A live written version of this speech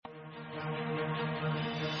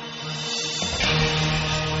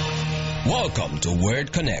Welcome to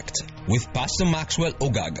Word Connect with Pastor Maxwell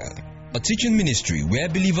Ogaga, a teaching ministry where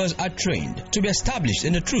believers are trained to be established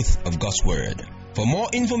in the truth of God's Word. For more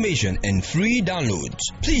information and free downloads,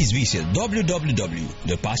 please visit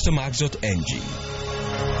www.thepastormax.ng.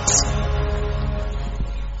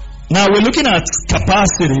 Now we're looking at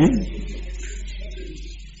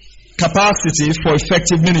capacity for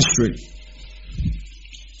effective ministry.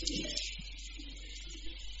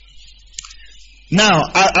 Now,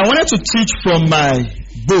 I wanted to teach from my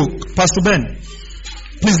book. Pastor Ben,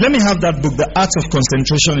 please let me have that book, The Art of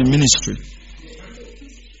Concentration in Ministry.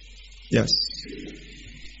 Yes.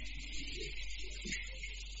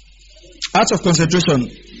 Art of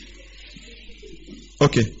Concentration.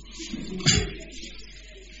 Okay.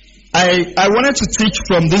 I wanted to teach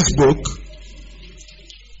from this book,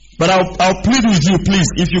 but I'll plead with you,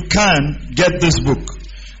 please, if you can, get this book,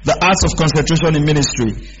 The Art of Concentration in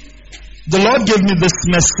Ministry. The Lord gave me this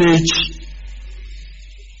message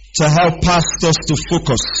to help pastors to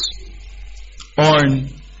focus on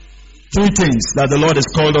three things that the Lord has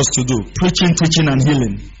called us to do: preaching, teaching, and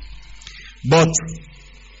healing. But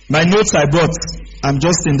my notes I brought, I'm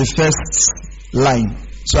just in the first line.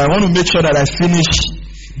 So I want to make sure that I finish.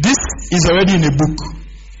 This is already in a book.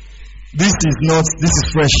 This is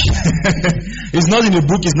fresh. It's not in a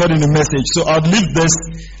book, it's not in a message. So I'll leave this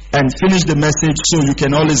and finish the message so you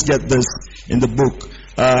can always get this in the book.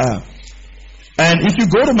 And if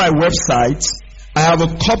you go to my website, I have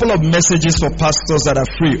a couple of messages for pastors that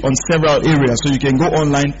are free on several areas. So you can go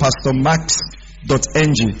online,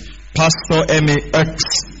 pastormax.ng,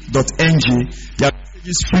 pastormax.ng. There are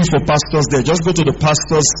messages free for pastors there. Just go to the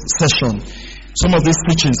pastors session. Some of these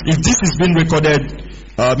teachings, if this is being recorded,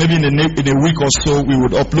 maybe in a week or so, we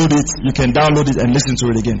would upload it. You can download it and listen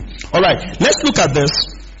to it again. All right, let's look at this.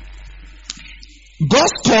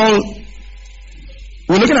 God's call,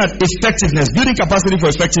 we're looking at effectiveness, building capacity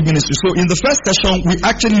for effective ministry. So in the first session, we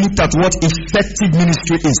actually looked at what effective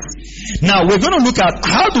ministry is. Now we're going to look at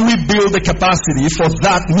how do we build the capacity for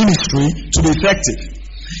that ministry to be effective.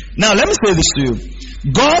 Now let me say this to you.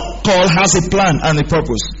 God's call has a plan and a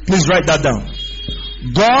purpose. Please write that down.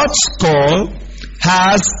 God's call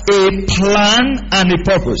has a plan and a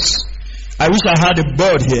purpose. I wish I had a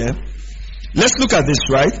board here. Let's look at this,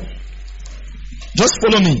 right? Just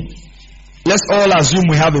follow me. Let's all assume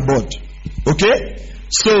we have a board. Okay?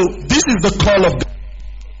 So this is the call of God.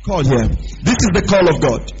 Call here. This is the call of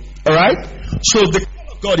God. Alright? So the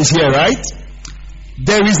call of God is here, right?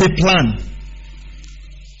 There is a plan.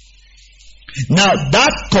 Now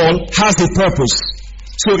that call has a purpose.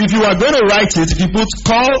 So if you are going to write it, if you put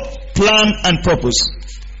call, plan, and purpose,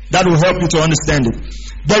 that will help you to understand it.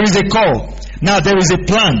 There is a call. Now there is a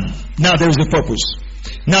plan. Now there is a purpose.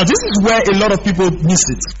 Now this is where a lot of people miss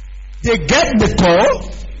it. They get the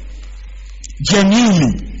call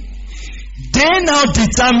genuinely. They now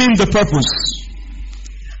determine the purpose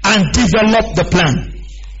and develop the plan.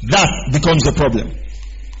 That becomes the problem.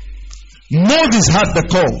 Moses had the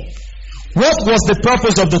call. What was the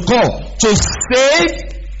purpose of the call? To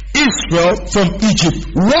save Israel from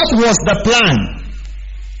Egypt. What was the plan?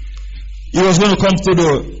 He was going to come to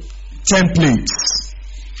the 10 plagues.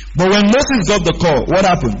 But when Moses got the call, what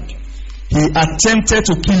happened? He attempted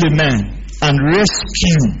to kill a man and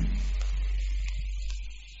rescue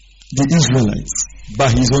the Israelites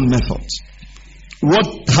by his own methods.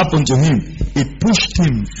 What happened to him? It pushed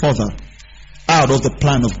him further out of the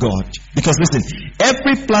plan of God. Because listen,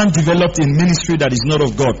 every plan developed in ministry that is not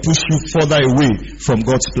of God pushes you further away from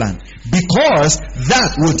God's plan. Because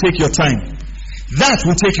that will take your time. That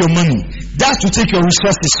will take your money. That will take your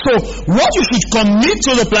resources. So what you should commit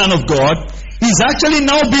to the plan of God is actually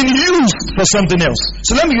now being used for something else.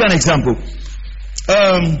 So let me give you an example.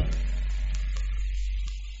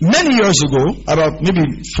 Many years ago, about maybe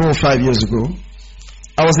 4 or 5 years ago,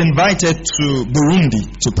 I was invited to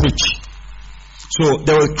Burundi to preach. So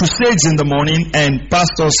there were crusades in the morning and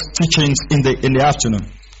pastors' teachings in the afternoon.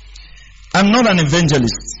 I'm not an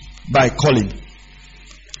evangelist by calling.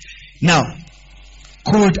 Now,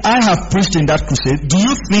 could I have preached in that crusade? Do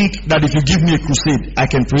you think that if you give me a crusade, I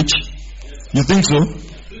can preach? You think so?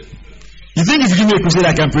 You think if you give me a crusade,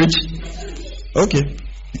 I can preach? Okay.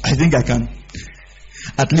 I think I can.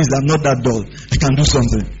 At least I'm not that dull. I can do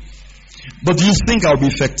something. But do you think I'll be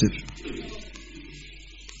effective?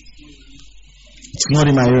 It's not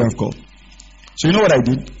in my area of call. So you know what I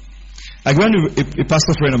did? I went to a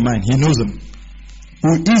pastor friend of mine. He knows him.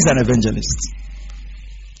 Who is an evangelist.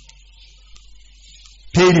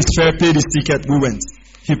 Paid his fare, paid his ticket, we went.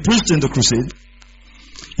 He preached in the crusade.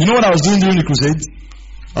 You know what I was doing during the crusade?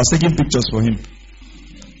 I was taking pictures for him.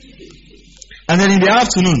 And then in the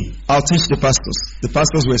afternoon, I'll teach the pastors. The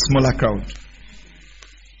pastors were a smaller crowd.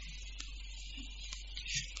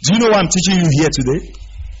 Do you know why I'm teaching you here today?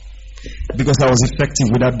 Because I was effective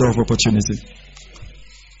with that door of opportunity.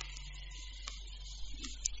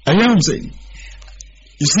 Are you know what I'm saying?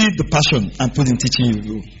 You see the passion I'm putting teaching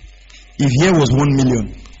you. If here was 1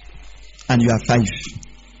 million and you are 5,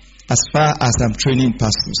 as far as I'm training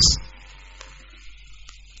pastors,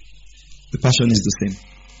 the passion is the same.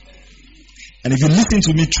 And if you listen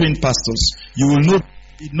to me train pastors, you will not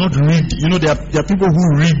read. You know, there are people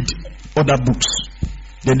who read other books.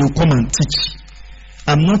 Then they'll come and teach.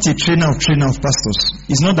 I'm not a trainer of pastors.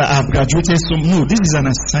 It's not that I've graduated no, this is an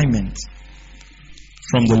assignment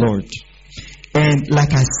from the Lord. And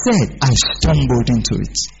like I said, I stumbled into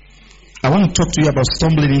it. I want to talk to you about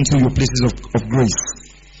stumbling into your places of grace.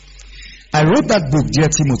 I wrote that book, Dear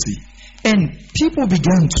Timothy, and people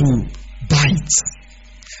began to buy it.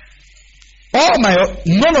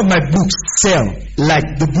 None of my books sell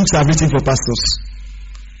like the books I've written for pastors.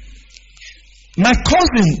 My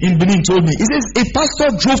cousin in Benin told me, he says, a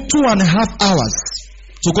pastor drove 2.5 hours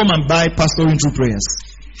to come and buy Pastoring Through Prayers.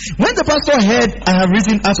 When the pastor heard I have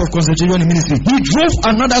written Art of Concentration in Ministry, he drove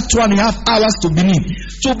another 2.5 hours to Benin.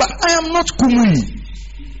 So, but I am not Kumuli.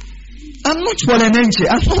 I'm not Polenenche.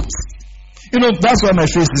 I'm not. You know, that's why my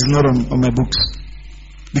face is not on my books.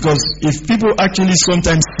 Because if people actually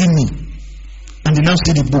sometimes see me, and they now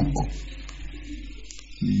see the book.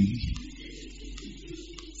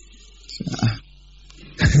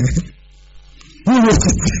 Who wrote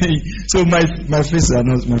it? So my face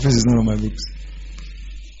is not on my books.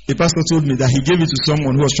 A pastor told me that he gave it to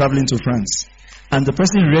someone who was traveling to France, and the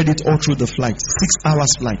person read it all through the flight, 6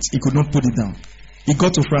 hours flight. He could not put it down. He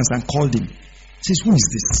got to France and called him. He says, "Who is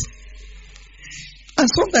this?" And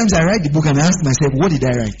sometimes I write the book and I ask myself, what did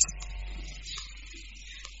I write?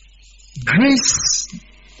 Grace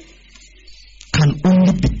can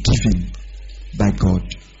only be given by God.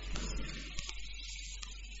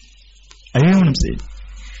 Are you hearing what I'm saying?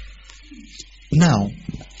 Now,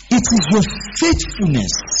 it is your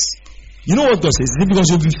faithfulness. You know what God says? Because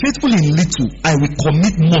you'll be faithful in little, I will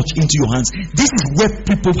commit much into your hands. This is where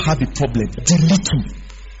people have a problem. The little.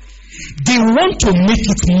 They want to make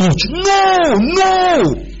it much. No.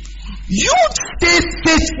 You stay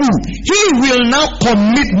faithful. He will now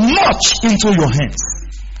commit much into your hands.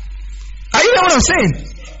 Are you hearing what I'm saying?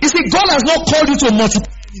 You see, God has not called you to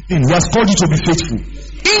multiply anything. He has called you to be faithful.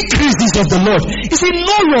 Increase is of the Lord. You see,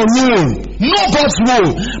 know your role. Know God's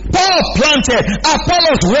role. Paul planted,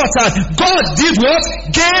 Apollos watered. God did what?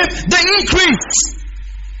 Gave the increase.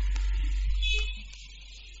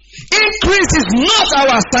 Increase is not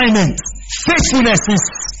our assignment. Faithfulness is.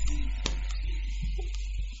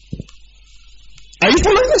 Are you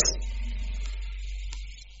following this?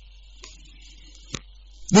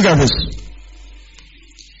 Look at this.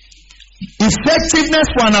 Effectiveness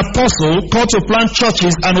for an apostle called to plant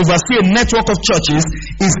churches and oversee a network of churches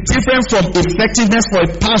is different from effectiveness for a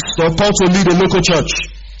pastor called to lead a local church,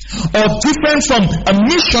 or different from a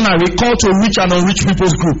missionary called to reach and unreach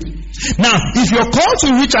people's group. Now, if you're called to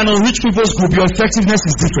reach and unreach people's group, your effectiveness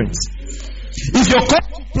is different. If you're called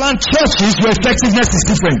to plant churches, your effectiveness is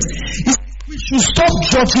different. We should stop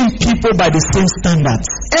judging people by the same standards.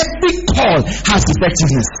 Every call has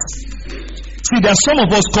effectiveness. See, there are some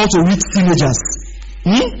of us called to reach teenagers.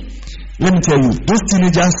 Let me tell you, those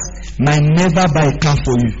teenagers might never buy a car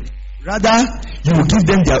for you. Rather, you will give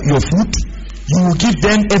them your food. You will give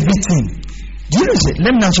them everything. Do you know?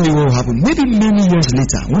 Let me now show you what will happen. Maybe many years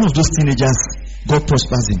later, one of those teenagers, God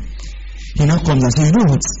prospers him. He now comes and says, you know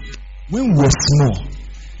what? When we were small,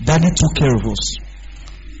 Daddy took care of us.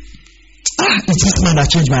 It's this man that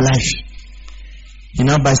changed my life. He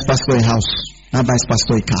now buys pastor a house. Now buys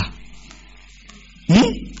pastor a car.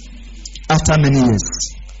 After many years.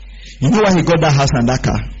 You know why he got that house and that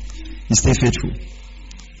car? He stayed faithful.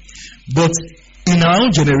 But in our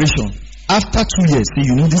own generation, after 2 years,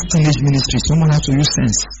 you know this teenage ministry, someone has to use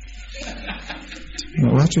sense. We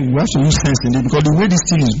have to use sense in it, because the way this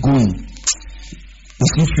thing is going,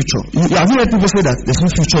 there's no future. Have you heard people say that there's no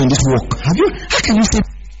future in this work? How can you say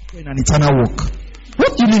in an eternal work?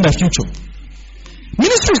 What do you mean by future?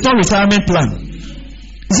 Ministry is not retirement plan.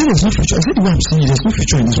 Is it there's no future? Is it the way I'm saying there's no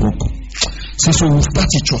future in this work? So we'll start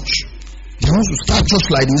a church. If you want to start church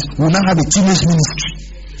like this, we'll now have a teenage ministry.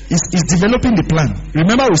 It's developing the plan.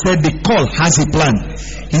 Remember we said the call has a plan.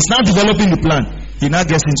 He's now developing the plan. He now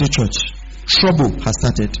gets into church. Trouble has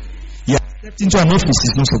started. He has stepped into an office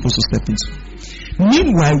he's not supposed to step into.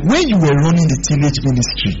 Meanwhile, when you were running the teenage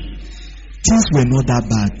ministry, things were not that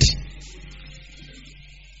bad.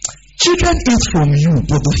 Children eat from you,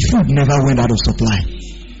 but the food never went out of supply.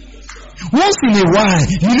 Once in a while,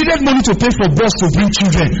 you needed money to pay for bus to bring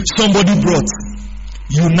children. Somebody brought.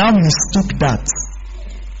 You now mistook that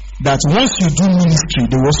once you do ministry,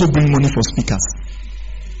 they will also bring money for speakers.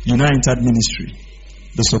 You now entered ministry.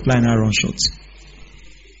 The supply now runs short.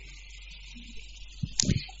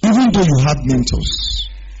 Even though you have mentors,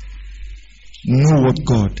 know what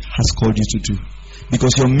God has called you to do.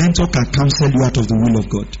 Because your mentor can counsel you out of the will of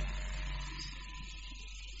God.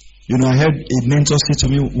 You know, I heard a mentor say to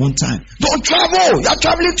me one time, "Don't travel! You're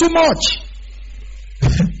traveling too much."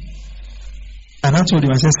 And I told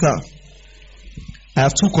him, I said, "Sir, I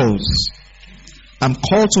have 2 calls. I'm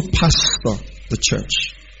called to pastor the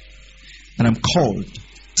church. And I'm called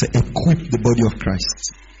to equip the body of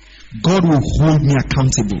Christ. God will hold me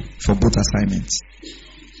accountable for both assignments."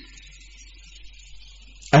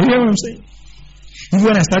 Are you hearing what I'm saying? Even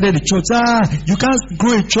when I started the church, you can't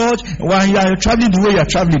grow a church while you are traveling the way you are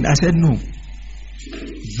traveling. I said, no.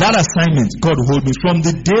 That assignment, God will hold me. From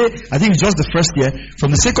the day, I think it's just the first year,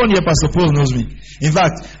 from the second year, Pastor Paul knows me. In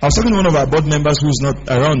fact, I was talking to one of our board members who's not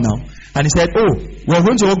around now, and he said, we're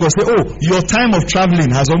going to August. Say, your time of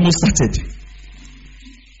traveling has almost started.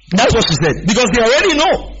 That's what she said. Because they already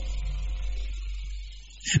know.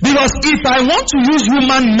 Because if I want to use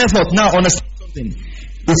human method now, understand something.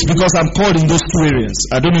 It's because I'm called in those 2 areas.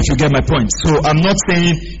 I don't know if you get my point. So I'm not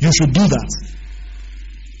saying you should do that.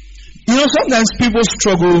 You know, sometimes people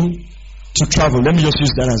struggle to travel. Let me just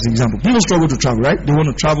use that as an example. People struggle to travel, right? They want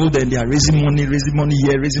to travel, then they are raising money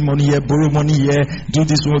here, borrow money here, do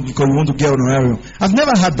this one because we want to get on an area. I've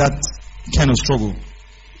never had that kind of struggle.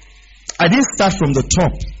 I didn't start from the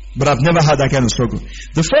top, but I've never had that kind of struggle.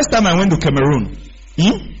 The first time I went to Cameroon,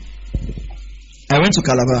 I went to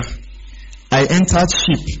Calabar. I entered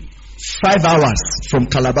ship 5 hours from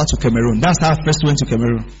Calabar to Cameroon. That's how I first went to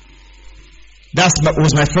Cameroon. That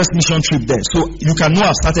was my first mission trip there. So you can know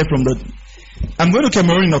I've started from the... I'm going to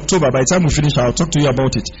Cameroon in October. By the time we finish, I'll talk to you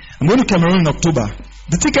about it. I'm going to Cameroon in October.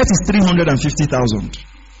 The ticket is 350,000.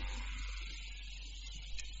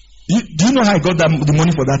 Do you know how I got the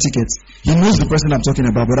money for that ticket? He knows the person I'm talking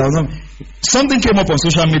about, but I don't know. Something came up on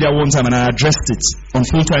social media one time and I addressed it on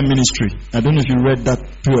full-time ministry. I don't know if you read that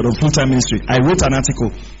period on full-time ministry. I wrote an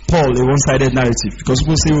article, Paul, a one-sided narrative. Because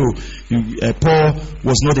people say, Paul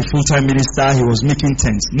was not a full-time minister, he was making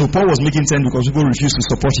tents. No, Paul was making tents because people refused to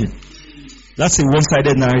support him. That's a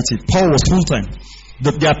one-sided narrative. Paul was full-time.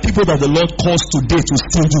 But there are people that the Lord calls today to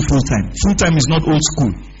still do full-time. Full-time is not old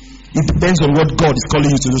school. It depends on what God is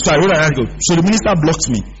calling you to do. So I wrote an article. So the minister blocked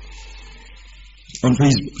me on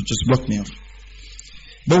Facebook. Just blocked me off.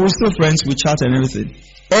 But we're still friends. We chat and everything.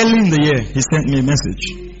 Early in the year, he sent me a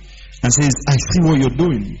message and says, "I see what you're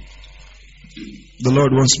doing. The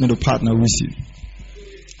Lord wants me to partner with you."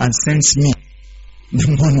 And sends me the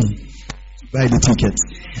money to buy the ticket.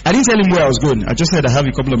 I didn't tell him where I was going. I just said I have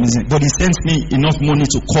a couple of minutes. But he sends me enough money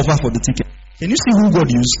to cover for the ticket. Can you see who God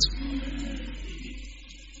used?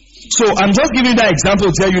 So I'm just giving that example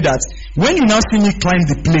to tell you that when you now see me climb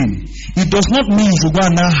the plane, it does not mean you go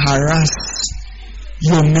and now harass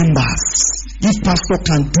your members. If pastor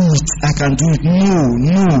can do it, I can do it.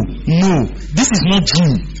 No. This is not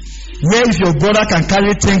gym. Where if your brother can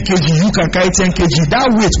carry 10 kg, you can carry 10 kg. That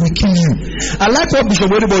weight will kill you. I like what Bishop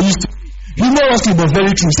Odebo used to. You know what, but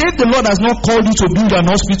very true. Say if the Lord has not called you to build an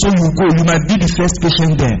hospital, you go. You might be the first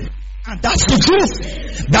patient there. And that's the truth.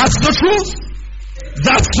 That's the truth.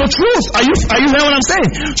 That's the truth. Are you hearing what I'm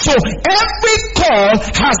saying? So every call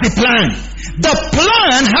has a plan. The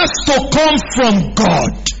plan has to come from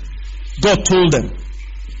God. God told them,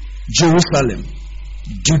 Jerusalem,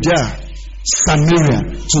 Judea,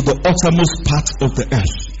 Samaria, to the uttermost part of the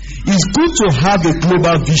earth. It's good to have a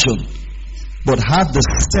global vision, but have the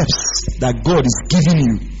steps that God is giving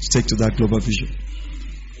you to take to that global vision.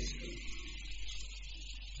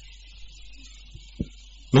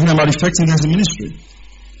 Looking about effectiveness in ministry.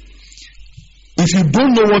 If you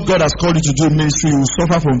don't know what God has called you to do in ministry, you will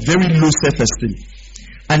suffer from very low self-esteem.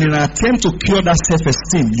 And in an attempt to cure that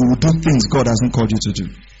self-esteem, you will do things God hasn't called you to do.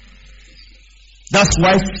 That's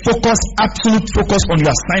why absolute focus on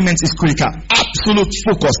your assignment is critical. Absolute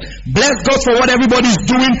focus. Bless God for what everybody is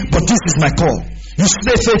doing, but this is my call. You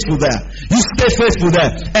stay faithful there. You stay faithful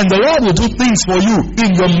there. And the Lord will do things for you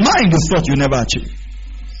in your mind you thought you never achieved.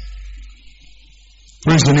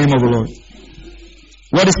 Praise the name of the Lord.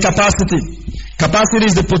 What is capacity? Capacity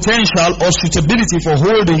is the potential or suitability for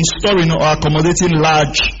holding, storing, or accommodating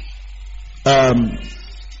large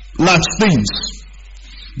things.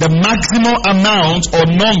 The maximum amount or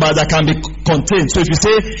number that can be contained. So if you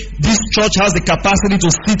say this church has the capacity to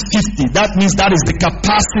seat 50, that means that is the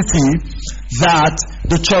capacity that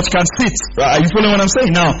the church can sit. Are you following what I'm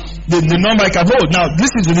saying? Now, the number I can hold. Now,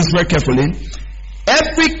 listen to this very carefully.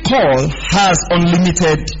 Every call has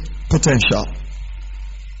unlimited potential.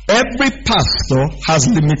 Every pastor has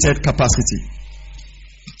limited capacity.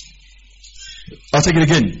 I'll take it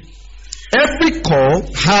again. Every call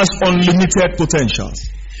has unlimited potential.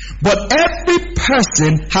 But every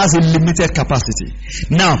person has a limited capacity.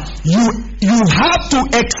 Now, you have to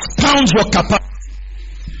expound your capacity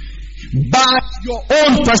by your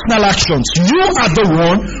own personal actions. You are the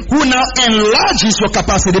one who now enlarges your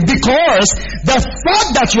capacity, because the fact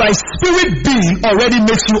that you are a spirit being already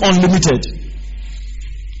makes you unlimited.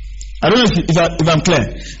 I don't know if I'm clear.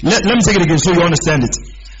 Let me take it again so you understand it.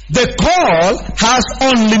 The call has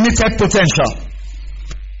unlimited potential.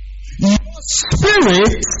 Your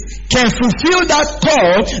spirit can fulfill that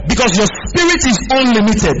call because your spirit is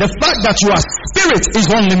unlimited. The fact that you are spirit is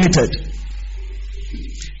unlimited.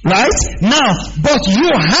 Right? Now, but you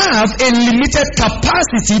have a limited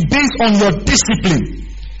capacity based on your discipline.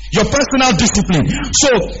 Your personal discipline.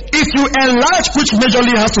 So, if you enlarge, which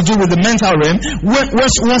majorly has to do with the mental realm,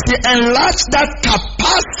 once you enlarge that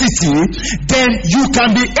capacity, then you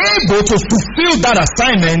can be able to fulfill that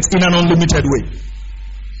assignment in an unlimited way.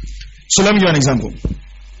 So let me give you an example.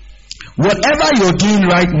 Whatever you're doing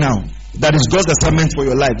right now, that is God's assignment for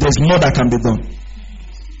your life, there's more that can be done.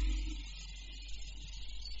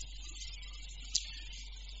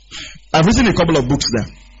 I've written a couple of books there.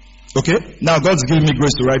 Okay? Now God's given me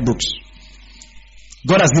grace to write books.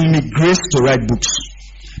 God has given me grace to write books,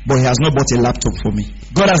 but He has not bought a laptop for me.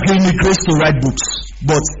 God has given me grace to write books,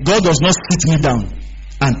 but God does not sit me down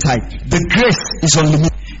and type. The grace is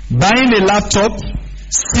unlimited. Buying a laptop,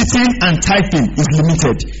 sitting and typing is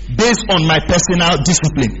limited based on my personal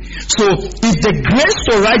discipline. So if the grace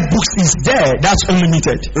to write books is there, that's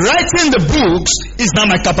unlimited. Writing the books is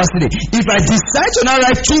not my capacity. If I decide to now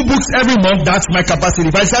write 2 books every month, that's my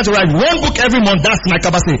capacity. If I decide to write 1 book every month, that's my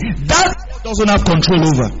capacity. That doesn't have control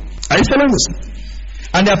over. Are you following this?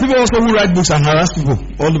 And there are people also who write books and harass people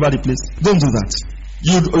all over the place. Don't do that.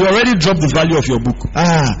 You already dropped the value of your book.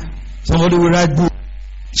 Somebody will write book.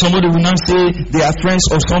 Somebody will now say they are friends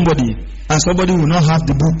of somebody, and somebody will not have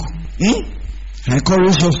the book.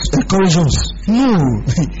 Encourage us. No,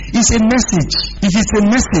 it's a message. If it's a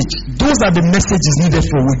message, those are the messages needed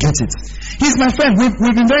for we get it. He's my friend. We've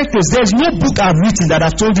been very close. There's no book I've written that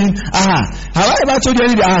I've told him, have I ever told you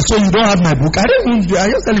anything? So you don't have my book? I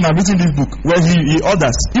just tell him I've written this book. Well, he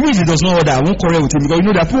orders. Even if he does not order, I won't quarrel with him, because you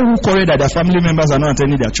know there are people who quarrel that their family members are not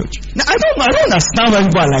attending their church. Now, I don't understand why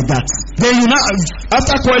people are like that. Then you now,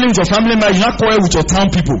 after quarreling with your family member, you now quarrel with your town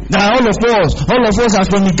people. Now all of us are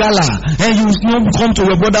from Igala, and you not come to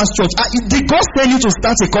your brother's church. Did God tell you to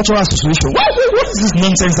start a cultural association? What is this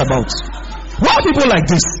nonsense about? Why are people like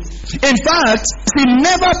this? In fact, He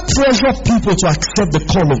never pressure people to accept the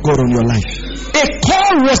call of God on your life. A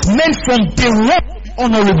call was meant from day one.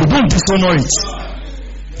 Honorable, don't dishonor it.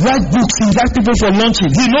 Write books, invite people for launching.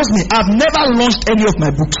 He knows me. I've never launched any of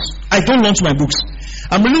my books. I don't launch my books.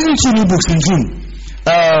 I'm releasing 2 new books in June.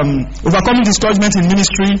 Overcoming Discouragement in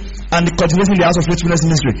Ministry and Cultivating the House of Faithfulness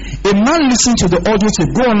Ministry. A man listened to the audio tape.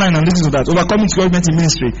 Go online and listen to that. Overcoming Discouragement in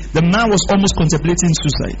Ministry. The man was almost contemplating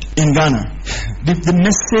suicide in Ghana. The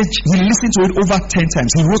message, he listened to it over 10 times.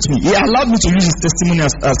 He wrote me. He allowed me to use his testimony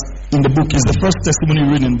as in the book. It's the first testimony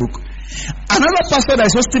written in the book. Another pastor that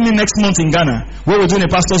is hosting me next month in Ghana, where we're doing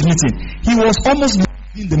a pastor's meeting, he was almost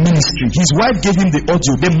in the ministry. His wife gave him the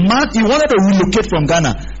audio. The man, he wanted to relocate from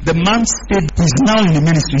Ghana. The man stayed. He's now in the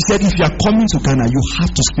ministry. He said, if you are coming to Ghana, you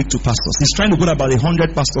have to speak to pastors. He's trying to put about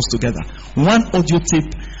 100 pastors together. One audio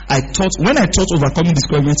tape. When I taught Overcoming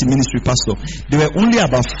Discouragement in Ministry, pastor, there were only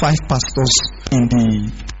about 5 pastors in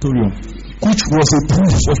the auditorium, which was a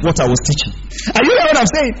proof of what I was teaching. Are you hearing what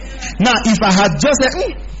I'm saying? Now, if I had just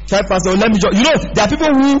said, 5 pastors, let me just, there are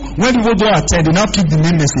people who, when people don't attend, they now keep the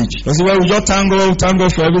main message. They say, well, we just thank God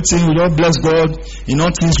for everything, we just bless God, in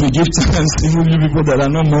all things we give thanks, even you people that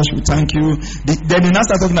are not much, we thank you. Then they now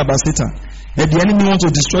start talking about Satan. That the enemy wants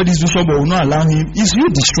to destroy this vision, but will not allow him. It's you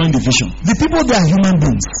destroying the vision. The people, they are human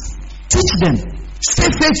beings. Teach them.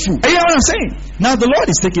 Stay faithful. You know what I'm saying? Now the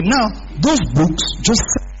Lord is taking, those books just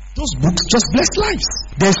bless lives.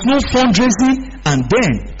 There's no fundraising, and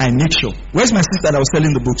then I make sure. Where's my sister that was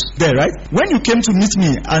selling the books? There, right? When you came to meet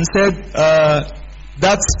me and said,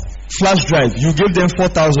 that flash drive, you gave them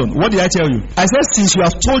 4,000. What did I tell you? I said, since you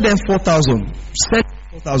have told them 4,000, said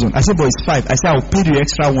 4,000. I said, but it's 5. I said, I'll pay the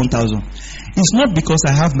extra 1,000. It's not because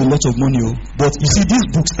I have a lot of money, but you see, these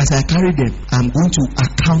books, as I carry them, I'm going to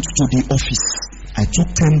account to the office. I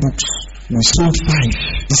took 10 books. We sold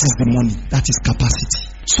 5. This is the money. That is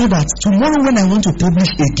capacity. So that tomorrow when I want to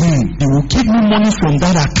publish again, they will give me money from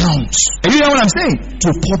that account. You hear what I'm saying? To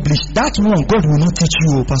publish. That one, God will not teach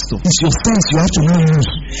you, Pastor. It's your sense you have to know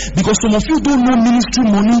use. Because some of you don't know ministry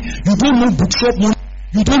money, you don't know bookshop money,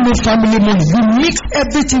 you don't know family money. You mix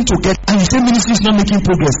everything together and you say ministry is not making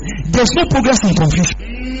progress. There's no progress in confusion.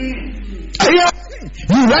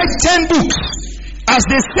 You write 10 books. As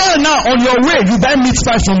they sell now on your way, you buy meat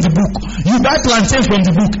pie from the book. You buy plantain from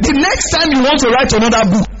the book. The next time you want to write another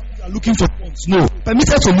book, you are looking for funds. No.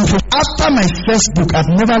 Permitted to look for. After my first book, I've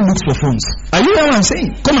never looked for funds. Are you hearing what I'm saying?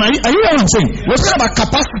 Come on, are you hearing what I'm saying? We're talking about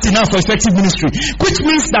capacity now for effective ministry, which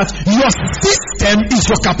means that your system is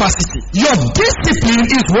your capacity. Your discipline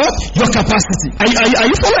is what? Your capacity. Are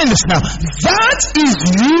you following this now? That is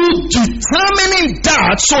you determining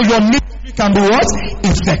that so your ministry can be what?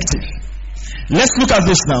 Effective. Let's look at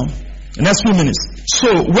this now. In the next few minutes. So,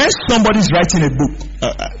 when somebody's writing a book,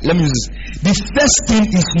 let me use this. The first thing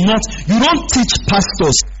is not, you don't teach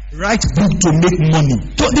pastors write book to make money.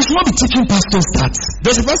 They should not be teaching pastors that.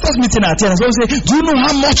 There's a pastor's meeting I attend, and someone say, do you know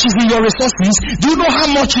how much is in your resources? Do you know how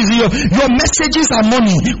much is in your messages are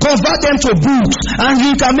money? Convert them to books and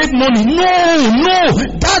you can make money. No,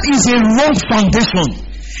 that is a wrong foundation.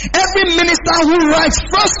 Every minister who writes,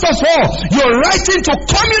 first of all, you're writing to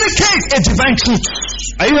communicate a divine truth.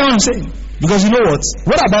 Are you hearing what I'm saying? Because you know what?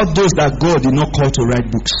 What about those that God did not call to write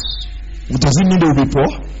books? Does it mean they will be poor?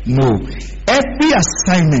 No. Every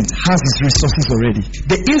assignment has its resources already.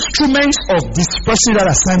 The instruments of dispersing that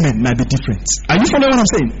assignment might be different. Are you following what I'm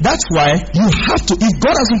saying? That's why you have to, if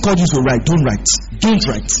God hasn't called you to write, don't write. Don't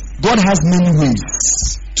write. God has many ways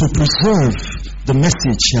to preserve the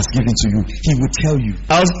message He has given to you. He will tell you.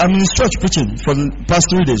 I'm in this church preaching for the past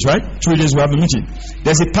 3 days, right? 3 days we have a meeting.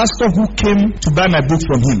 There's a pastor who came to buy my book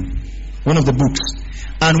from him. One of the books.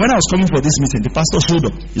 And when I was coming for this meeting, the pastor showed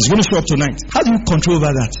up. He's going to show up tonight. How do you control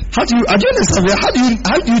over that? How do you understand?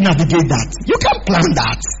 How do you navigate that? You can't plan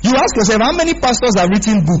that. You ask yourself, how many pastors have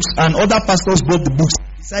written books and other pastors bought the books?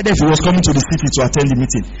 Decided if he was coming to the city to attend the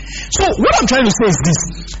meeting. So what I'm trying to say is this: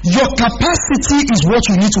 your capacity is what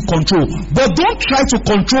you need to control, but don't try to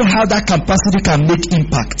control how that capacity can make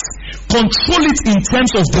impact. Control it in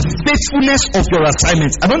terms of the faithfulness of your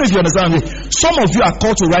assignment. I don't know if you understand me. Some of you are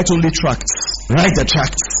called to write only tracts. Write the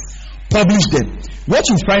tracts, publish them. What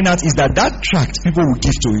you find out is that tract people will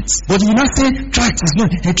give to it. But you not say tract is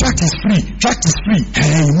not. A tract is free. Tract is free.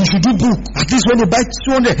 Hey, you should do book. At least when they buy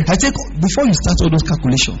 200, I take before you start all those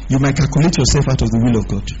calculations, you might calculate yourself out of the will of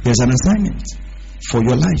God. There's an assignment for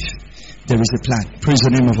your life. There is a plan. Praise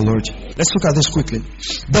the name of the Lord. Let's look at this quickly.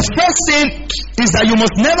 The first thing is that you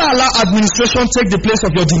must never allow administration take the place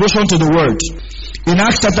of your devotion to the word. In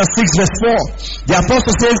Acts chapter 6 verse 4, the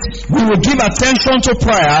apostle says, we will give attention to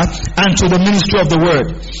prayer and to the ministry of the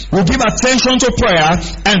word. We'll give attention to prayer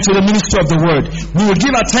and to the ministry of the word. We will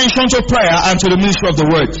give attention to prayer and to the ministry of the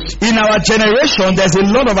word. In our generation, there's a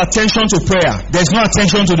lot of attention to prayer. There's no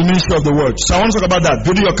attention to the ministry of the word. So I want to talk about that.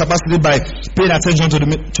 Building your capacity by paying attention to the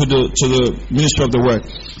ministry of the word.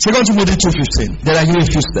 2 Timothy 2:15. There are here a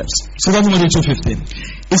few steps. 2 Timothy 2:15.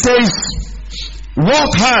 It says,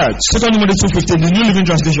 work hard. 2 Timothy 2:15, the New Living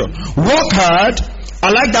Translation. Work hard. I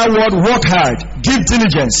like that word, work hard. Give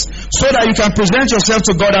diligence so that you can present yourself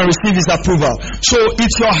to God and receive His approval. So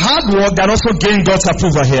it's your hard work that also gains God's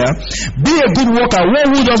approval here. Be a good worker, one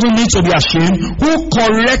who doesn't need to be ashamed, who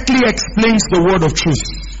correctly explains the word of truth.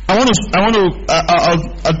 I'll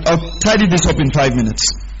tidy this up in 5 minutes.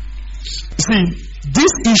 See,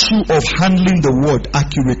 this issue of handling the word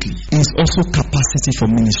accurately is also capacity for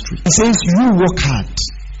ministry. It says you work hard,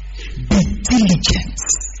 be diligent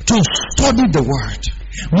to study the word.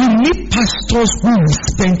 We need pastors who will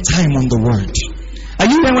spend time on the word. Are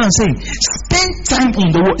you hearing what I'm saying? Spend time on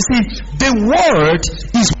the word. See, the word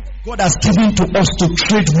is what God has given to us to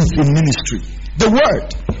trade with in ministry. The word.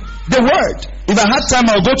 The word. If I had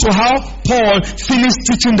time, I'll go to how Paul finished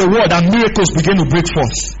teaching the word and miracles began to break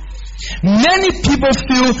forth. Many people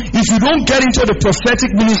feel if you don't get into the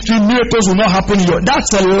prophetic ministry, miracles will not happen in you. That's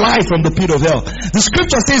a lie from the pit of hell. The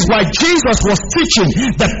scripture says while Jesus was teaching,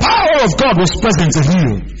 the power of God was present to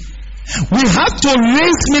heal. We have to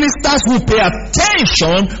raise ministers who pay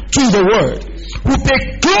attention to the word, who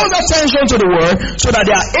pay close attention to the word, so that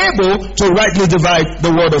they are able to rightly divide the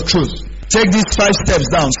word of truth. Take these 5 steps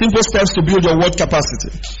down. Simple steps to build your word capacity.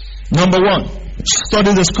 Number 1,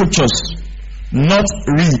 study the scriptures. Not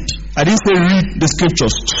read. I didn't say read the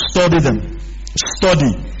scriptures. Study them.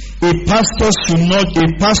 Study. A pastor should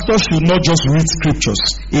not just read scriptures.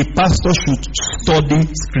 A pastor should study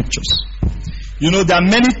scriptures. You know, there are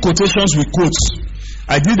many quotations we quote.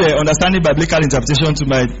 I did understanding biblical interpretation to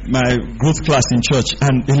my growth class in church,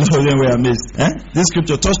 and a lot of them were amazed. This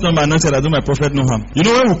scripture, touch not my anointed, I do my prophet no harm. You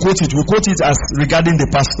know, when we quote it as regarding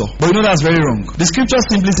the pastor. But you know that's very wrong. The scripture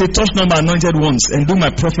simply says, touch not my anointed ones and do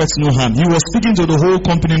my prophets no harm. He was speaking to the whole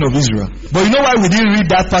company of Israel. But you know why we didn't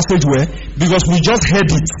read that passage well? Because we just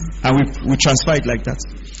heard it and we transfer it like that.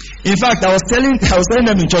 In fact, I was telling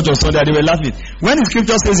them in church on Sunday, they were laughing. When the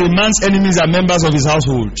scripture says a man's enemies are members of his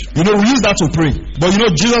household, you know, we use that to pray. But you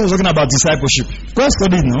know, Jesus was talking about discipleship. Go and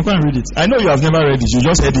study it now. Go and read it. I know you have never read it. You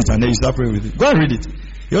just heard it and then you start praying with it. Go and read it.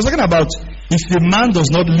 He was talking about, if a man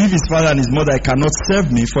does not leave his father and his mother, he cannot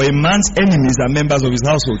serve me, for a man's enemies are members of his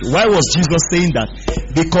household. Why was Jesus saying that?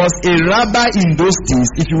 Because a rabbi in those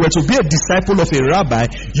days, if you were to be a disciple of a rabbi,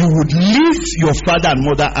 you would leave your father and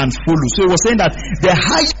mother and follow. So he was saying that the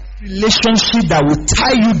high relationship that will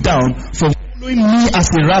tie you down from following me as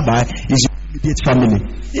a rabbi is your immediate family.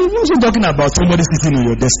 He wasn't talking about somebody sitting on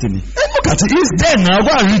your destiny. Hey, look at it. It's there now.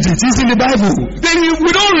 Go and read it. It's in the Bible.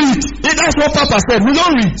 We don't read. That's what Papa said. We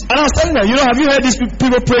don't read. And I was telling them, you know, have you heard these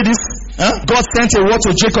people pray this? God sent a word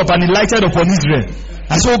to Jacob and he lighted upon Israel.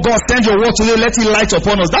 And so God sent your word today, let it light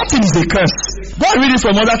upon us. That thing is a curse. Go and read it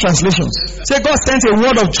from other translations. Say God sent a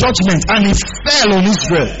word of judgment and it fell on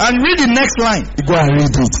Israel. And read the next line. You go and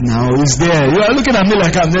read it now. It's there. You are looking at me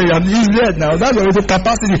like I'm there. It's there now. That's already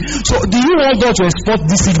capacity. So do you want God to export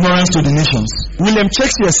this ignorance to the nations? William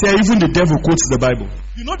Shakespeare said even the devil quotes the Bible.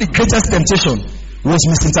 You know the greatest temptation was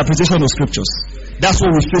misinterpretation of scriptures. That's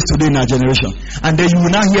what we face today in our generation. And then you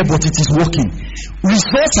will now hear, but it is working.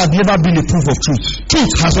 Results have never been a proof of truth.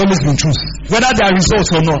 Truth has always been truth, whether there are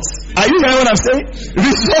results or not. Are you hearing what I'm saying?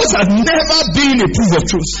 Results have never been a proof of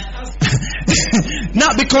truth.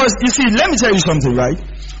 Now, because you see, let me tell you something, right?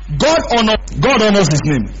 God honors his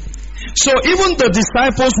name. So even the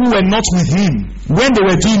disciples who were not with him when they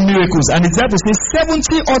were doing miracles, and the disciples say 70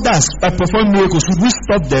 others that performed miracles, should we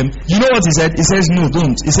stop them? You know what he said? He says, no,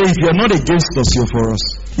 don't. He said, if you're not against us, you're for us.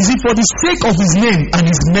 You see, for the sake of his name and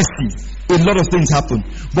his mercy, a lot of things happen.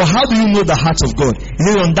 But how do you know the heart of God? He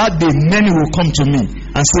said, on that day, many will come to me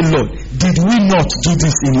and say, Lord, did we not do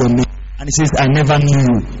this in your name? And he says, I never knew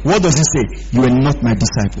you. What does he say? You are not my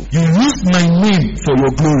disciple. You used my name for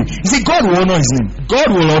your glory. You see, God will honor his name.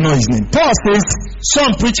 God will honor his name. Paul says,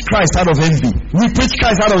 some preach Christ out of envy. We preach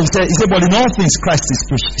Christ out of his head. He said, but in all things Christ is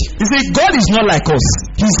preached. He said, God is not like us.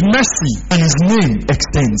 His mercy and his name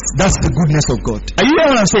extends. That's the goodness of God. Are you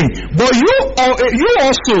hearing what I'm saying? But you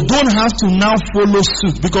also don't have to now follow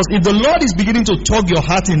suit. Because if the Lord is beginning to tug your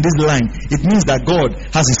heart in this line, it means that God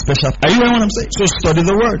has a special. Are you hearing what I'm saying? So study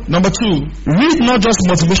the word. Number 2. Read not just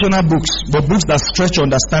motivational books, but books that stretch your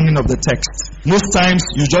understanding of the text. Most times,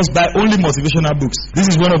 you just buy only motivational books.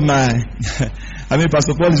 This is one of my,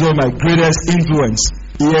 Pastor Paul is one of my greatest influence.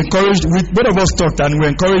 He encouraged, both of us talked, and he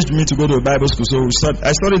encouraged me to go to a Bible school. So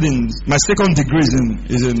I studied my second degree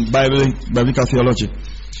is in biblical theology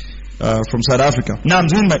from South Africa. Now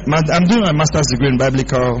I'm doing my master's degree in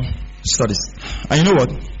biblical studies. And you know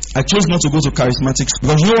what? I chose not to go to charismatics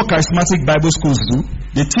because you know what charismatic Bible schools do?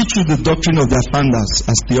 They teach you the doctrine of their founders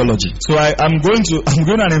as theology. So I'm going to an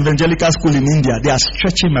evangelical school in India. They are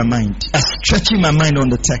stretching my mind. Stretching my mind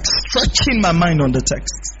on the text. Stretching my mind on the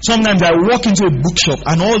text. Sometimes I walk into a bookshop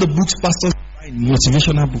and all the books pastors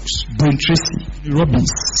motivational books, Brain Tracy,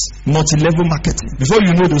 Robbins, multi-level marketing. Before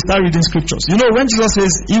you know, they start reading scriptures. You know, when Jesus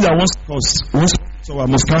says, "He that wants to cost, so I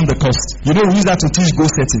must count the cost." You know, we use that to teach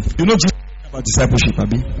goal setting. You know, Jesus about discipleship,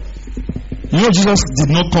 Abi. You know, Jesus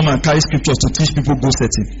did not come and carry scriptures to teach people goal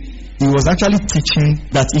setting. He was actually teaching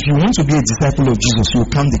that if you want to be a disciple of Jesus, you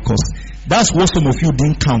count the cost. That's what some of you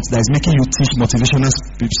didn't count that is making you teach motivational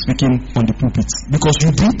speaking on the pulpit. Because you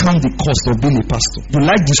didn't count the cost of being a pastor. You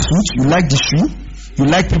like the suit, you like the shoe, you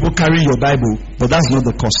like people carrying your Bible, but that's not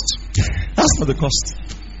the cost. That's not the cost.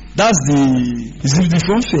 That's the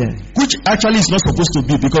front fear, which actually is not supposed to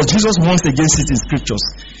be, because Jesus once again said in scriptures.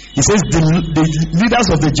 He says the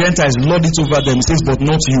leaders of the Gentiles lord it over them. He says, but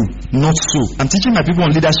not you, not so. I'm teaching my people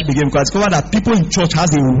on leadership again because I discovered that people in church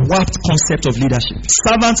has a warped concept of leadership.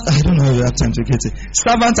 Servants, I don't know if I have time to get it.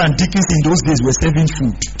 Servants and deacons in those days were serving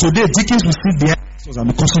food. Today, deacons will sit behind pastors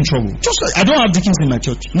and be causing trouble. I don't have deacons in my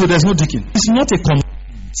church. No, there's no deacon. It's not a commandment.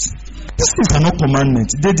 These things are not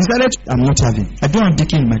commandments. They decided I'm not having. I don't have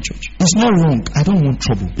deacon in my church. It's not wrong. I don't want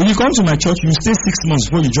trouble. If you come to my church, you stay 6 months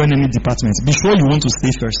before you join any department. Be sure you want to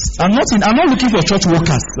stay first. I'm not looking for church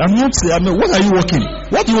workers. What are you working?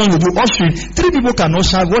 What do you want to do? Ushering. 3 people can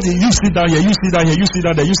usher. You sit down here, you sit down here, you sit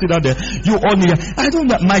down there, you sit down there. You all here. I don't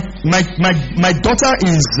know. My daughter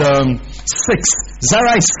is 6.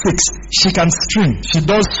 Zara is 6. She can stream.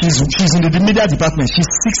 She's in the media department. She's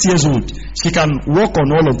 6 years old. She can work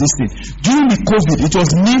on all of these things. During the COVID, it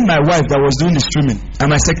was me, my wife, that was doing the streaming,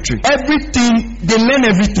 and my secretary. Everything, they learn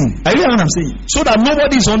everything. Are you hearing what I'm saying? So that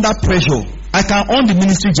nobody is under pressure. I can own the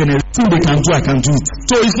ministry generally. Everything they can do, I can do it.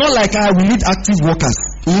 So it's not like we need active workers.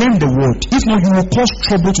 Learn the word. If not, you will cause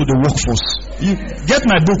trouble to the workforce. You get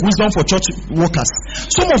my book, Wisdom for Church Workers.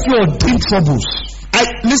 Some of you are doing troubles.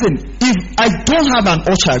 Listen, if I don't have an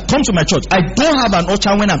usher, come to my church. I don't have an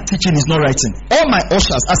usher when I'm teaching, is not writing. All my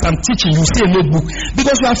ushers, as I'm teaching, you see a notebook.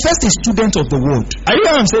 Because you are first a student of the word. Are you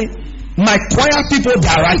hearing what I'm saying? My choir people,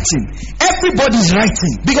 they are writing. Everybody's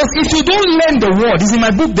writing. Because if you don't learn the word, it's in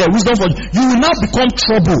my book there, Wisdom for you will now become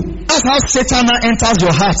trouble. That's how Satan now enters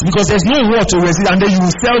your heart. Because there's no word to resist, and then you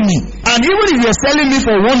will sell me. And even if you're selling me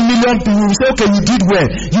for 1 million, people will say, okay, you did well.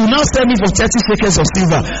 You will now sell me for 30 shekels of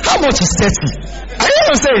silver. How much is 30? Are you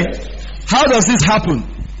going to say, how does this happen?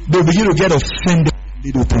 They begin to get offended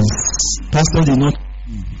with little things. Pastor did not.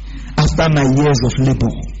 After my years of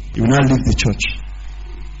labor, you will now leave the church.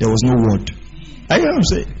 There was no word. I hear what I'm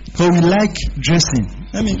saying. So we like dressing.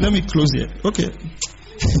 Let me close here. Okay.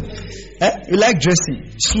 We like dressing.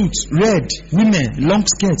 Suits, red, women, long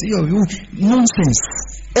skirts. Nonsense.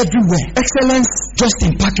 Everywhere. Excellence just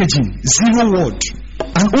in packaging. Zero word.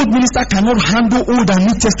 An old minister cannot handle Old and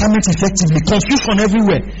New Testament effectively. Confusion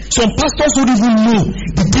everywhere. Some pastors don't even know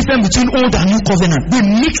the difference between Old and New Covenant. They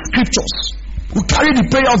mix scriptures. We carry the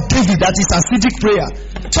prayer of David, that is acidic prayer.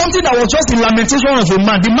 Something that was just a lamentation of a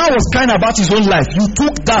man. The man was crying about his own life. You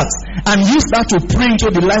took that and used that to pray into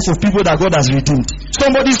the lives of people that God has redeemed.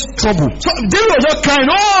 Somebody's trouble. So David was just crying,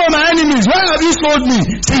 oh my enemies, why have you sold me?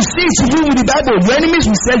 So you see, it's to do with the Bible. Your enemies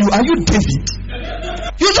will sell you. Are you David?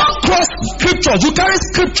 You don't cross scriptures. You carry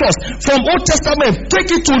scriptures from Old Testament, take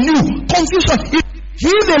it to New. Confusion.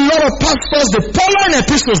 Give a lot of pastors the Pauline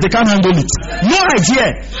epistles, they can't handle it. No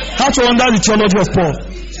idea how to understand the theology of Paul.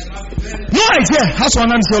 No idea how to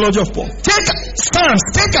understand the theology of Paul. Take Psalms,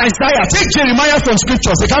 take Isaiah, take Jeremiah from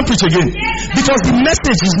scriptures, they can't preach again. Because the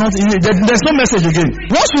message is not, there's no message again.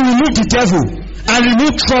 Once you remove the devil and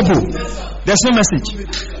remove trouble, there's no message.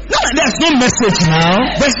 No, there's no message now.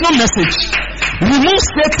 There's no message. Remove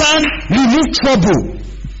Satan, remove trouble.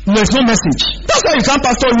 There's no message. That's why you can't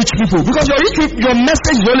pastor rich people. Because your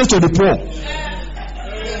message is only to the poor.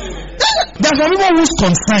 There are some people whose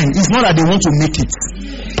concern is not that they want to make it.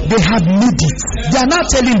 They have made it. They are now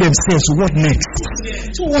telling themselves, what next?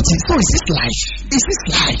 So is this life? Is this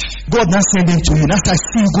life? God now send them to you. Now I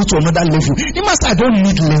see you go to another level. The master, I don't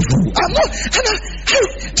need level. I'm not. Do you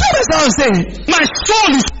understand what I'm saying? My soul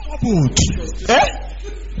is troubled.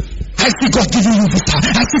 I see God giving you visa.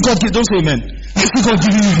 I see God don't say amen. I see God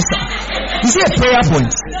giving you visa. Is it a prayer point?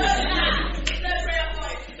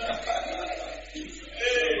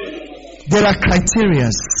 There are criteria.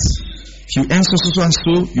 If you earn so and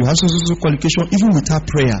so, you have so qualification, even without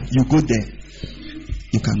prayer, you go there.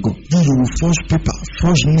 You can go. You will forge paper,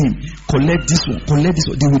 forge name, collect this one.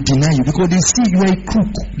 They will deny you because they see you are a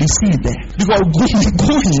crook. They see it there. Because going.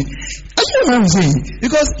 I don't know what I'm saying.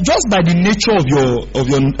 Because just by the nature of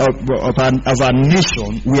our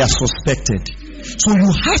nation, we are suspected. So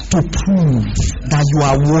you have to prove that you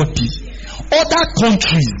are worthy. Other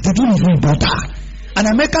countries, they don't even bother. An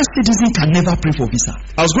American citizen can never pray for visa.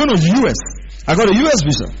 I was going to the US. I got a US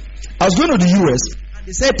visa. I was going to the US. And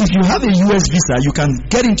they said if you have a US visa, you can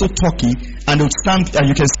get into Turkey and it would stamp, and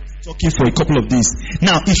you can stay in Turkey for a couple of days.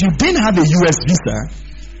 Now, if you didn't have a US visa,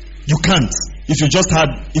 you can't. If you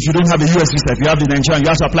don't have a US visa, if you have the Nigerian, you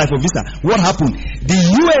have to apply for visa. What happened? The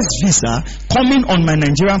US visa coming on my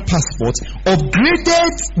Nigerian passport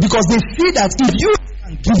upgraded because they feel that if you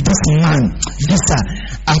can give this man visa,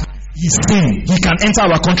 he's saying he can enter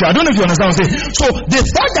our country. I don't know if you understand what I'm saying. So the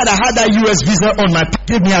fact that I had that US visa on my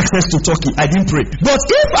gave me access to Turkey. I didn't pray. But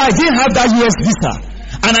if I didn't have that US visa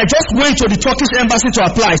and I just went to the Turkish embassy to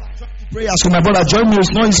apply, prayers for my brother, join me,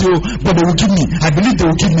 it's not easy, but they will give me. I believe they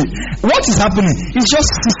will give me. What is happening? It's just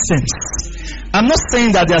systems. I'm not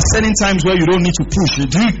saying that there are certain times where you don't need to push.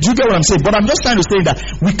 Do you get what I'm saying? But I'm just trying to say that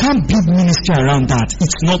we can't build ministry around that.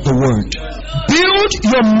 It's not the word. Build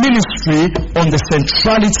your ministry on the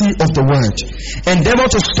centrality of the word. Endeavor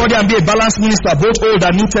to study and be a balanced minister, both Old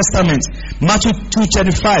and New Testament. Matthew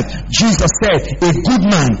 2:25, Jesus said, a good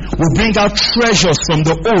man will bring out treasures from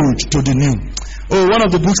the old to the new. Oh, one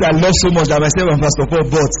of the books I love so much that myself and Pastor Paul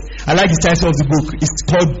bought. I like the title of the book. It's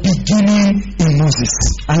called Beginning in Moses.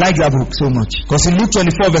 I like that book so much. Because in Luke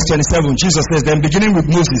 24 verse 27, Jesus says, then beginning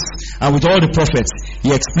with Moses and with all the prophets,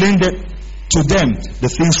 he explained to them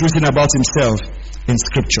the things written about himself in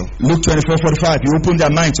scripture. Luke 24:45, he opened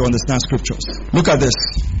their mind to understand scriptures. Look at this.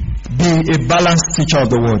 Be a balanced teacher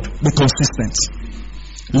of the word. Be consistent.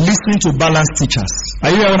 Listen to balanced teachers.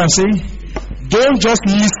 Are you hearing what I'm saying? Don't just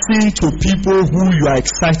listen to people who you are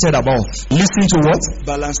excited about. Listen to what?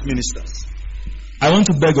 Balanced ministers. I want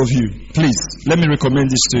to beg of you, please, let me recommend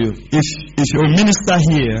this to you. If you're a minister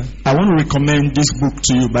here, I want to recommend this book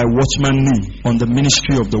to you by Watchman Nee on the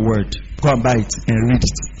ministry of the word. Go and buy it and read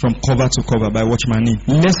it from cover to cover by Watchman Nee.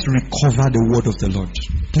 Let's recover the word of the Lord.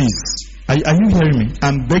 Please. Are you hearing me?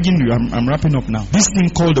 I'm begging you. I'm wrapping up now. This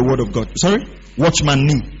thing called the word of God. Sorry? Watchman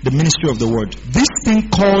Nee, the ministry of the word. This thing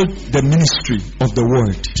called the ministry of the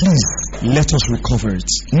word. Please, let us recover it.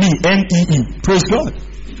 Nee, N-E-E. Praise God.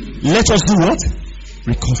 Let us do what?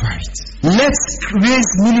 Recover it. Let's raise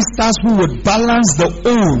ministers who would balance the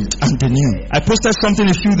old and the new. I posted something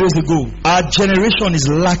a few days ago. Our generation is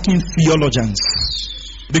lacking theologians.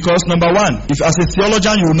 Because number one, if as a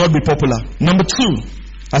theologian you will not be popular. Number two,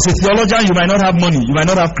 as a theologian you might not have money, you might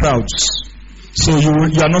not have crowds. So you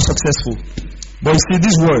are not successful. But you see,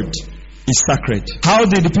 this word is sacred. How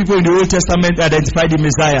did the people in the Old Testament identify the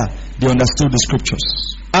Messiah? They understood the scriptures.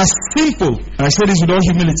 As simple, and I say this with all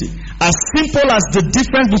humility, as simple as the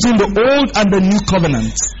difference between the Old and the New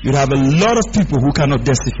Covenant, you'd have a lot of people who cannot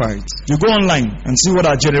decipher it. You go online and see what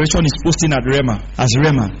our generation is posting at Rema, as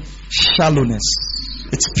Rema. Shallowness.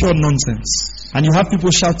 It's pure nonsense. And you have people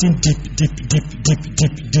shouting deep, deep, deep, deep,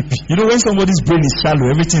 deep, deep. You know, when somebody's brain is shallow,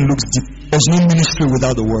 everything looks deep. There's no ministry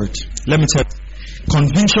without the word. Let me tell you.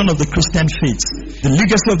 Conviction of the Christian faith. The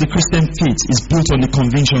legacy of the Christian faith is built on the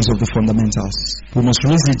convictions of the fundamentals. We must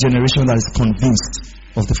raise a generation that is convinced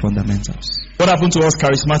of the fundamentals. What happened to us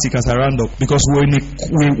charismatic as I round up? Because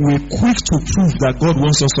we're quick to prove that God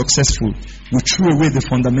wants us successful. We threw away the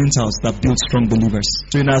fundamentals that build strong believers.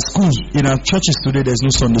 So in our schools, in our churches today, there's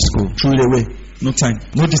no Sunday school. Threw it away. No time.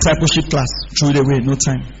 No discipleship class. Threw it away. No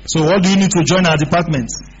time. So what do you need to join our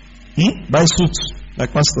department? Buy suits.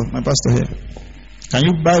 Like my pastor here. Can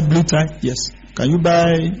you buy blue tie? Yes. Can you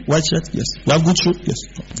buy white shirt? Yes. You have good shoe? Yes.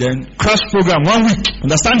 Then crash program 1 week.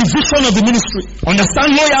 Understand the vision of the ministry.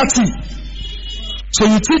 Understand loyalty. So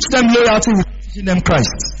you teach them loyalty with teaching them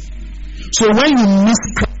Christ. So when you miss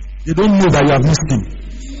Christ, they don't know that you have missed him.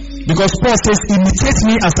 Because Paul says, imitate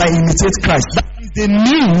me as I imitate Christ. That is the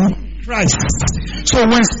new Christ. So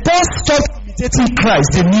when Paul stopped imitating Christ,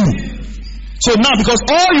 they knew. So now, because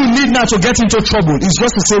all you need now to get into trouble is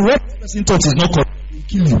just to say what the person thought is not correct.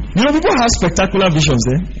 You know, people have spectacular visions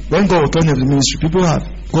there. When God returned to the ministry, people have.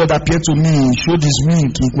 God appeared to me, showed his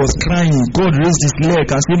wing, he was crying. God raised his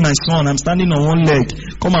leg and said, my son, I'm standing on one leg.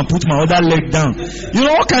 Come and put my other leg down. You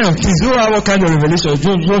know, all kind of things. You know what kind of revelation.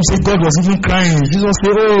 John said God was even crying. Jesus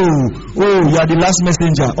said, oh, you are the last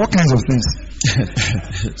messenger. All kinds of things.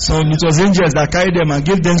 So it was angels that carried them and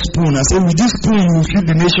gave them spoon and said, with this spoon you will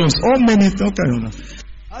feed the nations. All many, all kind of.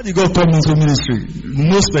 How did God come into ministry?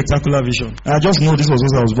 No spectacular vision. I just know this was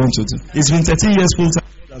what I was born to do. It's been 13 years full time.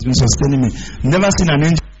 God has been sustaining me. Never seen an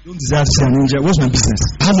angel. Don't desire to see an angel. What's my business?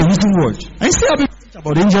 I have a written word. I still have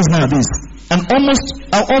about angels nowadays. And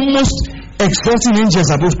almost exalting angels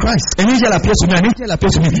above Christ. An angel appears to me. An angel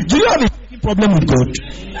appears to me. Do you have a problem with God?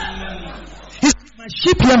 My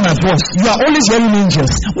sheep hear my voice. You are always hearing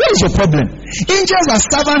angels. What is your problem? Angels are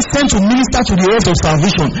servants sent to minister to the earth of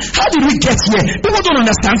salvation. How did we get here? People don't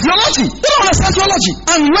understand theology. They don't understand theology.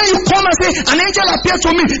 And when you come and say, an angel appeared to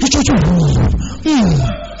me, angel.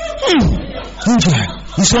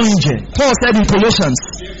 You saw angel. Paul said in Colossians,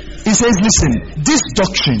 he says, listen, this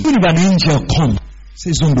doctrine, even if an angel comes,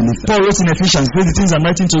 says don't believe that. Paul wrote in Ephesians, say the things I'm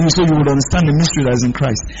writing to you so you would understand the mystery that is in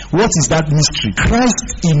Christ. What is that mystery?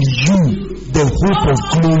 Christ in you, the hope of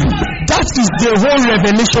glory. That is the whole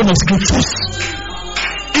revelation of scriptures.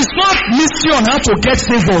 It's not mystery on how to get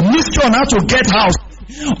favor, mystery on how to get house.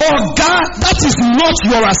 Oh God, that is not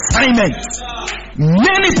your assignment.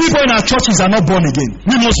 Many people in our churches are not born again.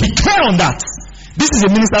 We must be clear on that. This is a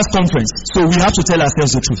ministers' conference, so we have to tell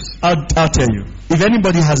ourselves the truth. I'll tell you. If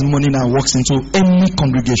anybody has money now and walks into any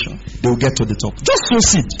congregation, they will get to the top. Just sow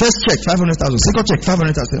seed. First check, 500,000. Second check,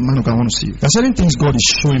 500,000. Man, I want to see you. There are certain things God is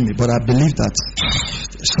showing me, but I believe that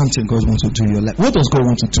there's something God wants to do in your life. What does God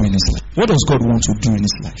want to do in his life? What does God want to do in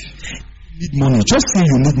his life? Need money. Just say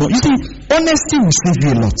you need money. You see, honesty will save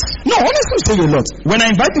you a lot. No, honesty will save you a lot. When I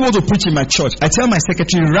invite people to preach in my church, I tell my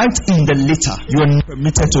secretary, write in the letter you are not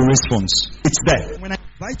permitted to raise funds. It's there. When I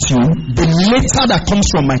invite you, the letter that comes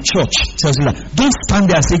from my church tells you that. Don't stand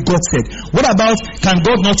there and say God said. What about, can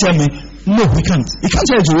God not tell me? No, he can't. He can't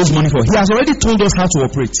tell you to raise money for. He has already told us how to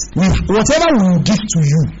operate. Whatever we will give to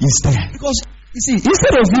you is there. Because you see,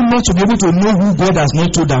 instead of you not to be able to know who God has not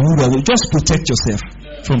told and who God will, just protect yourself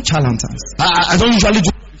from charlatans. I don't usually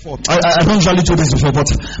do this before. I don't usually do this before, but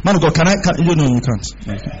man of God, can you know you can't.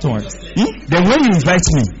 Don't worry. Then when you invite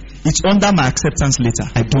me, it's under my acceptance letter.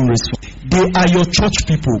 I don't raise funds. They are your church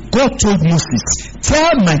people. God told Moses,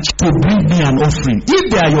 tell my to bring me an offering.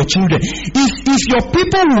 If they are your children, if your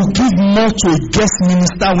people will give more to a guest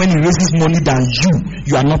minister when he raises money than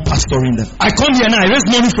you are not pastoring them. I come here now, I raise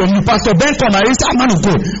money from you, Pastor Ben come, I raise a man of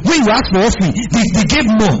God. When you ask for offering, they give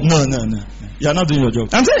more. No. You are not doing your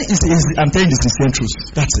job. I'm telling you the sincere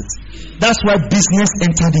truth. That's it. That's why business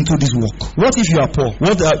entered into this work. What if you are poor?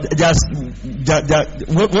 What has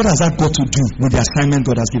that got to do with the assignment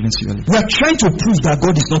God has given to you? We are trying to prove that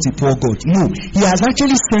God is not a poor God. No, He has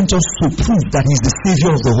actually sent us to prove that He is the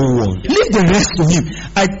Savior of the whole world. Leave the rest to Him.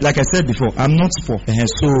 Like I said before, I'm not poor.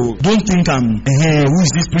 So don't think who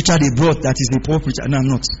is this preacher they brought that is a poor preacher? No,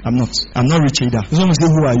 I'm not. I'm not rich either. Someone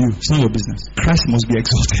say, who are you? It's not your business. Christ must be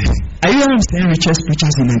exalted. Are you 10 richest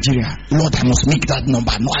preachers in Nigeria? Lord, I must make that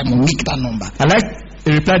number. No, I must make that number. I like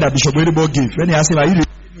a reply that Bishop Wedibo gave when he asked him, are you?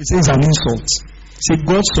 He says, an insult. Say,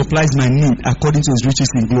 God supplies my need according to His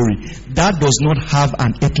riches in glory. That does not have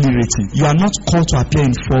an earthly rating. You are not called to appear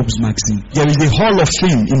in Forbes magazine. There is a hall of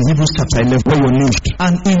fame in Hebrews chapter 11 where you're named.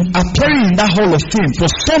 And in appearing in that hall of fame, for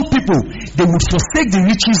some people, they would forsake the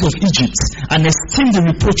riches of Egypt and esteem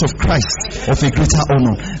the reproach of Christ of a greater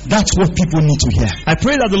honor. That's what people need to hear. I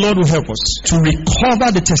pray that the Lord will help us to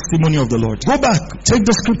recover the testimony of the Lord. Go back, take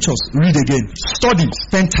the scriptures, read again, study,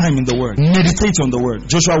 spend time in the Word, meditate on the Word.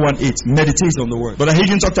 Joshua 1:8, meditate on the Word. Brother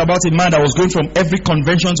Hagin talked about a man that was going from every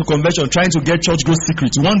convention to convention trying to get church growth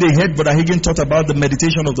secrets. One day he heard Brother Hagin talk about the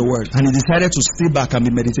meditation of the Word, and he decided to stay back and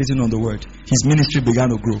be meditating on the Word. His ministry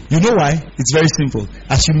began to grow. You know why? It's very simple.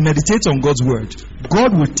 As you meditate on God's Word,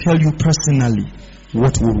 God will tell you personally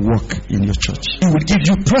what will work in your church. He will give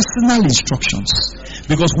you personal instructions.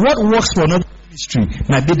 Because what works for another ministry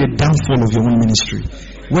might be the downfall of your own ministry.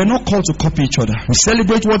 We're not called to copy each other. We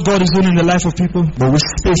celebrate what God is doing in the life of people, but we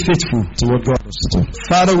stay faithful to what God has done.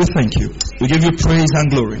 Father, we thank you. We give you praise and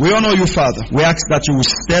glory. We honor you, Father. We ask that you will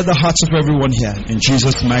stir the hearts of everyone here. In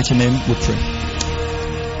Jesus' mighty name we pray.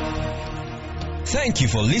 Thank you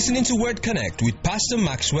for listening to Word Connect with Pastor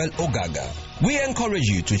Maxwell Ogaga. We encourage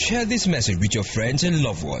you to share this message with your friends and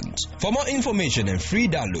loved ones. For more information and free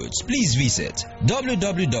downloads, please visit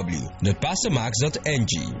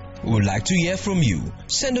www.pastormax.ng. We would like to hear from you.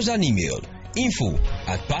 Send us an email,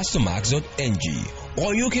 info@pastormax.ng,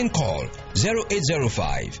 or you can call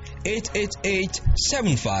 0805 888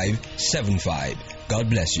 7575. God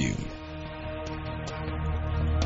bless you.